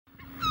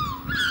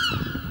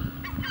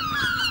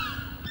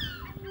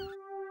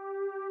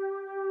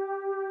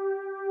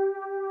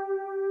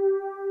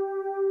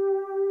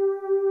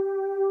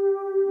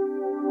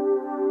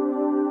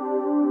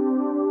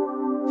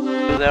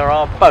there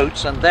are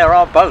boats, and there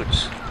are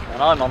boats,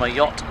 and I'm on a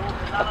yacht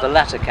of the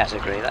latter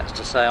category. That's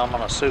to say, I'm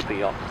on a super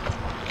yacht.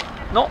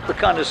 Not the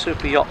kind of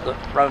super yacht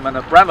that Roman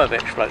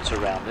Abramovich floats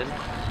around in,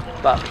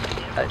 but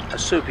a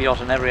super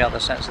yacht in every other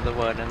sense of the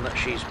word, in that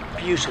she's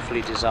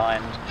beautifully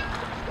designed,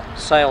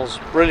 sails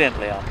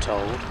brilliantly, I'm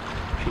told.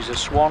 She's a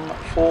Swan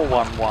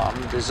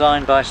 411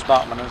 designed by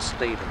Sparkman and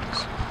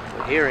Stevens.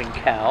 We're here in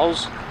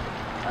Cowes,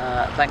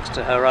 thanks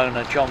to her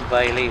owner John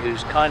Bailey,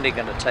 who's kindly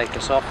going to take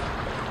us off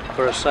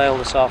for a sail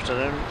this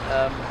afternoon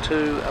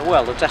to,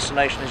 well, the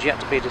destination is yet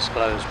to be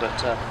disclosed,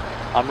 but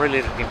I'm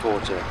really looking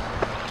forward to it.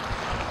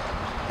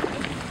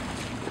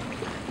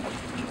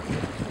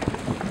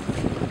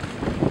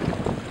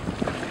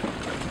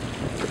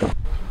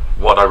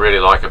 What I really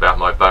like about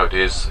my boat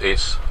is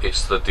it's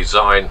the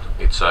design.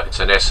 It's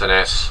an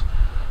S&S,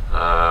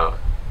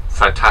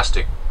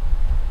 fantastic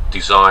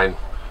design,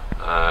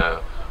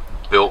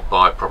 built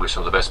by probably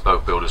some of the best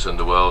boat builders in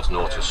the world,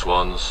 Nautilus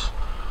Swans.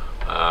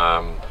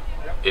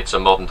 It's a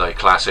modern day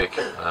classic.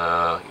 You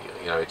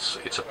know,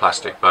 it's a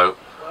plastic boat,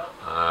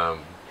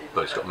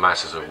 but it's got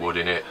masses of wood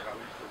in it.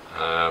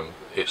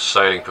 Its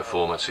sailing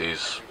performance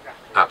is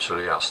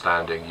absolutely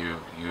outstanding.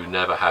 You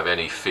never have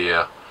any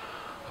fear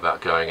about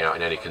going out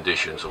in any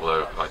conditions,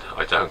 although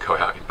I don't go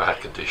out in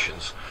bad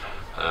conditions,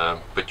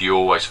 but you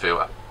always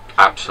feel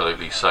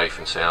absolutely safe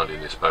and sound in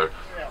this boat.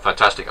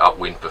 Fantastic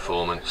upwind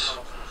performance.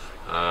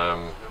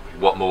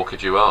 What more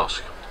could you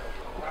ask?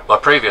 My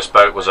previous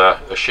boat was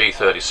a She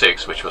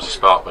 36, which was a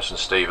Sparkman and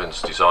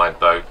Stevens designed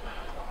boat.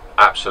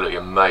 Absolutely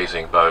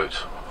amazing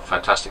boat,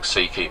 fantastic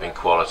seakeeping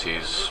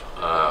qualities,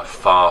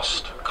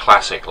 fast,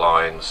 classic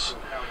lines,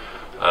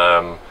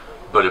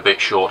 but a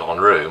bit short on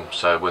room.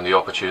 So when the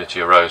opportunity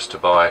arose to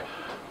buy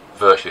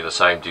virtually the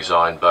same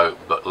design boat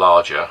but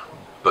larger,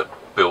 but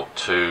built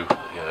to,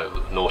 you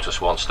know, Nautilus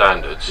Swan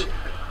standards,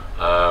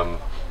 I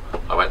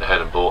went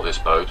ahead and bought this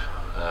boat.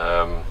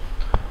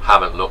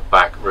 Haven't looked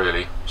back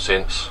really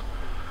since.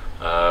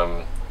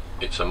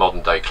 It's a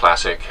modern day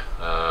classic,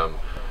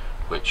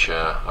 which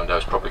I know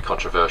is probably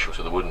controversial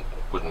to the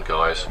wooden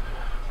guys,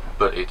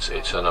 but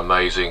it's an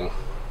amazing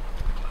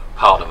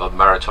part of a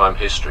maritime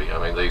history. I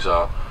mean, these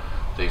are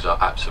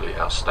absolutely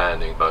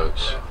outstanding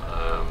boats,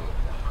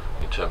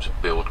 in terms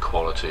of build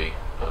quality,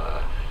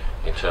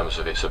 in terms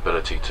of its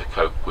ability to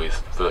cope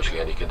with virtually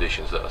any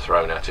conditions that are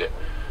thrown at it.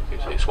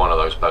 It's one of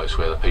those boats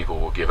where the people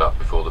will give up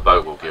before the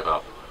boat will give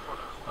up.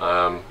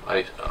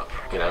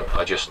 You know,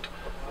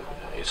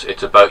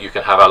 it's a boat you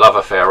can have a love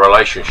affair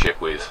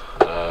relationship with,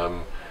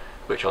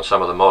 which on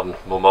some of the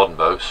more modern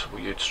boats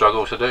you'd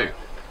struggle to do.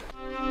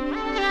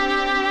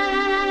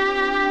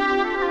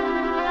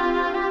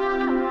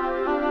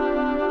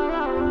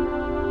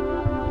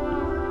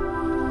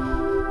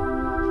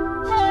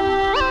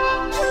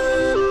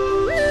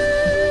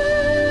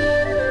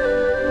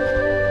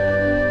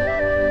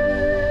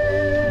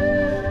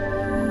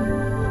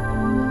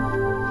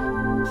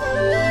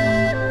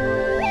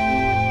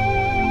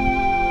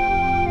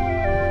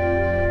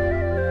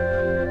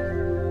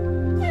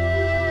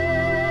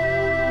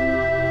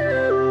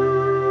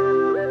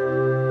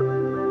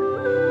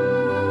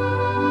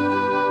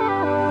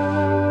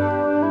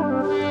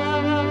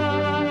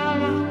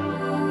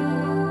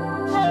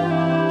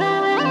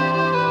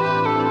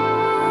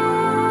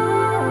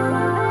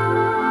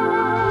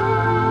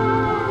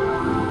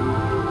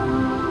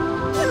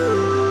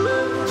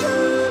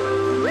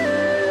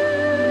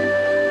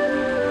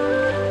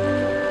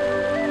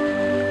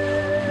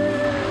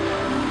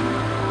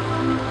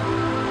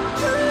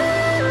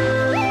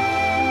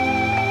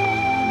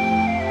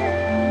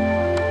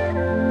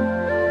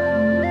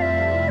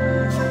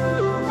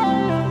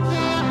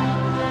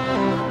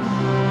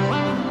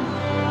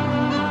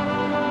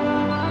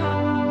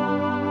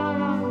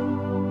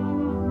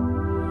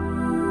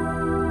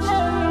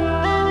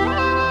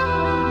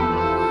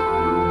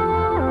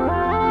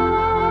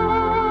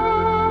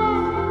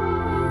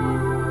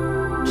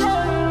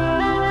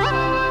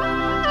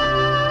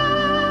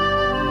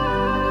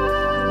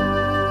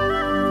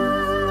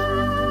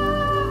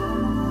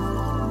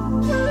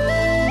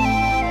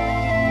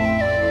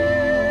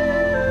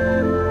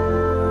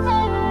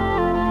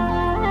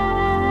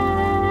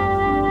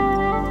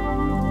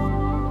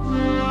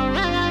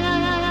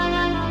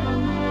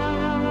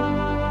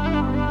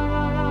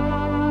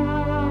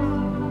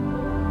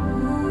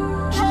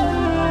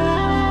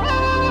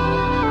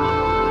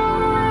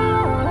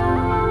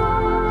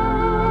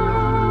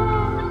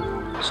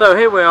 So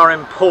here we are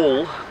in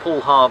Poole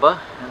Harbour,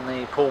 in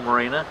the Poole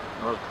Marina,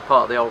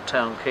 part of the Old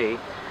Town Quay.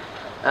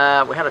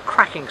 We had a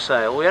cracking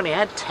sail. We only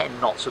had 10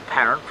 knots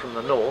apparent from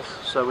the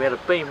north, so we had a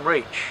beam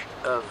reach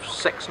of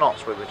 6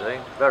 knots we were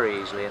doing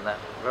very easily in that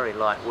very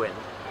light wind.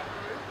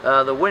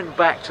 The wind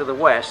back to the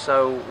west,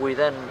 so we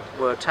then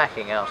were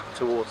tacking out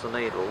towards the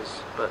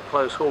Needles, but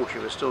close haul she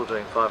was still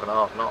doing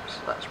 5.5 knots.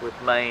 That's with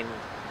main,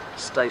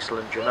 staysail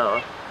and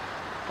genoa.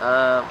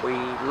 We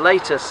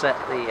later set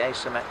the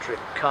asymmetric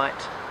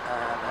kite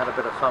and had a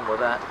bit of fun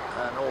with that,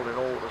 and all in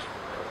all it was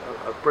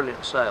a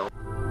brilliant sail.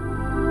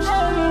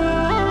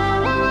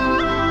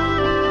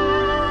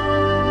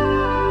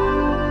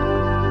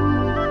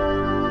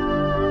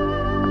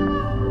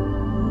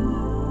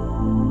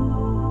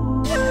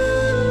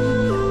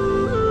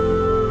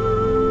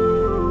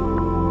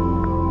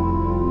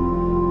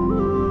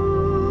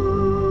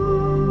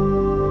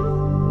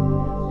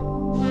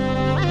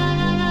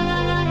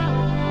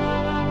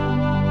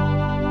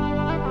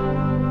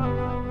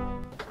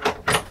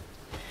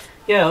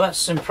 Yeah,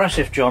 that's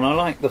impressive, John. I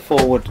like the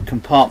forward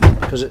compartment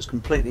because it's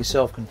completely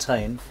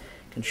self-contained.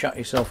 You can shut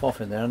yourself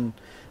off in there, and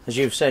as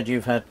you've said,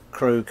 you've had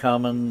crew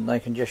come and they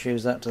can just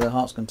use that to their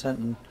heart's content,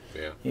 and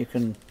you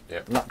can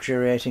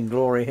luxuriate in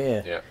glory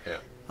here.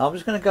 I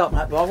was going to go up,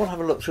 but I want to have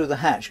a look through the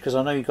hatch because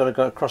I know you've got to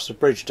go across the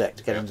bridge deck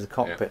to get into the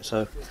cockpit,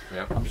 so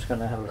I'm just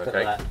going to have a look at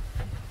that.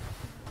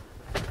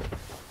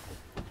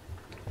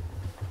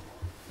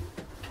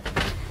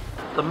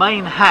 The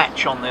main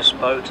hatch on this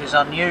boat is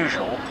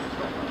unusual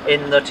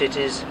in that it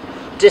is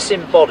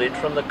disembodied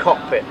from the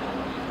cockpit.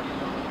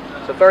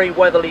 It's a very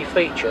weatherly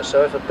feature,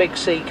 so if a big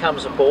sea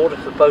comes aboard,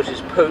 if the boat is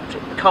pooped,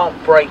 it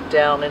can't break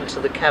down into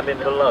the cabin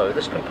below.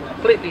 This can be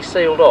completely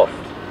sealed off.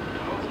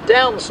 The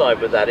downside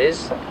with that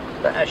is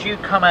that as you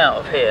come out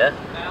of here,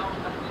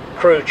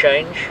 crew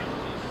change,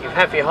 you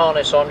have your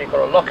harness on, you've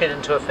got to lock it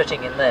into a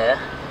fitting in there,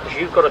 because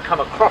you've got to come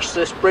across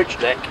this bridge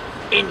deck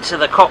into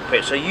the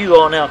cockpit, so you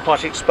are now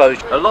quite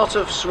exposed. A lot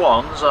of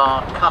Swans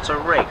are cutter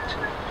rigged,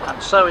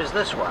 and so is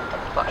this one,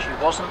 but she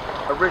wasn't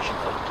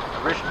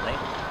originally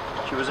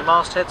she was a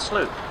masthead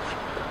sloop.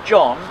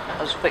 John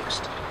has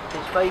fixed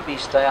his baby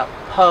stay up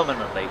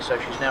permanently, so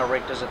she's now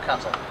rigged as a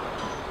cutter,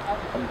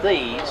 and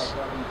these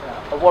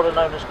are what are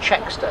known as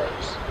check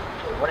stays.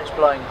 When it's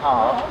blowing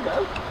hard,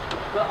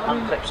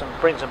 unclips them,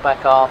 brings them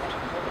back aft,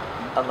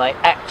 and they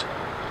act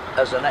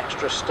as an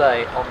extra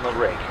stay on the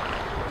rig.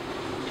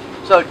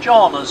 So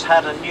John has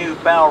had a new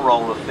bow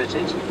roller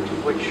fitted,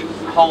 which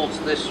holds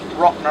this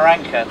Rockner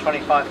anchor,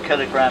 25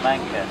 kilogram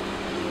anchor.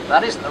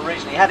 That isn't the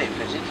reason he had it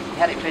fitted. He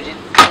had it fitted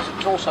because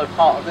it's also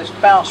part of this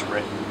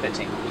bowsprit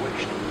fitting,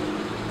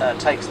 which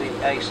takes the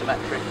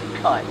asymmetric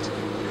kite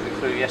we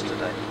flew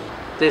yesterday.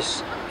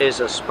 This is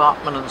a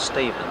Sparkman &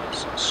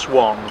 Stevens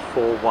Swan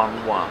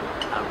 411,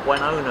 and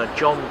when owner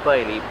John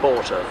Bailey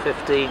bought her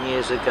 15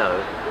 years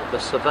ago, the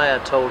surveyor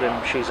told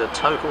him she's a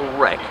total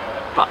wreck,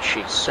 but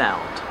she's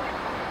sound.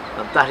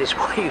 And that is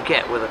what you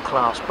get with a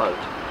class boat.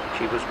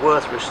 She was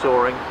worth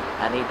restoring,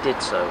 and he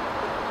did so.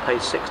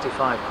 Paid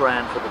 65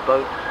 grand for the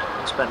boat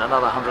and spent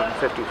another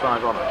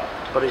 155 on it.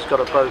 But he's got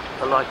a boat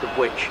the like of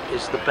which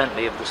is the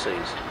Bentley of the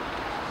seas.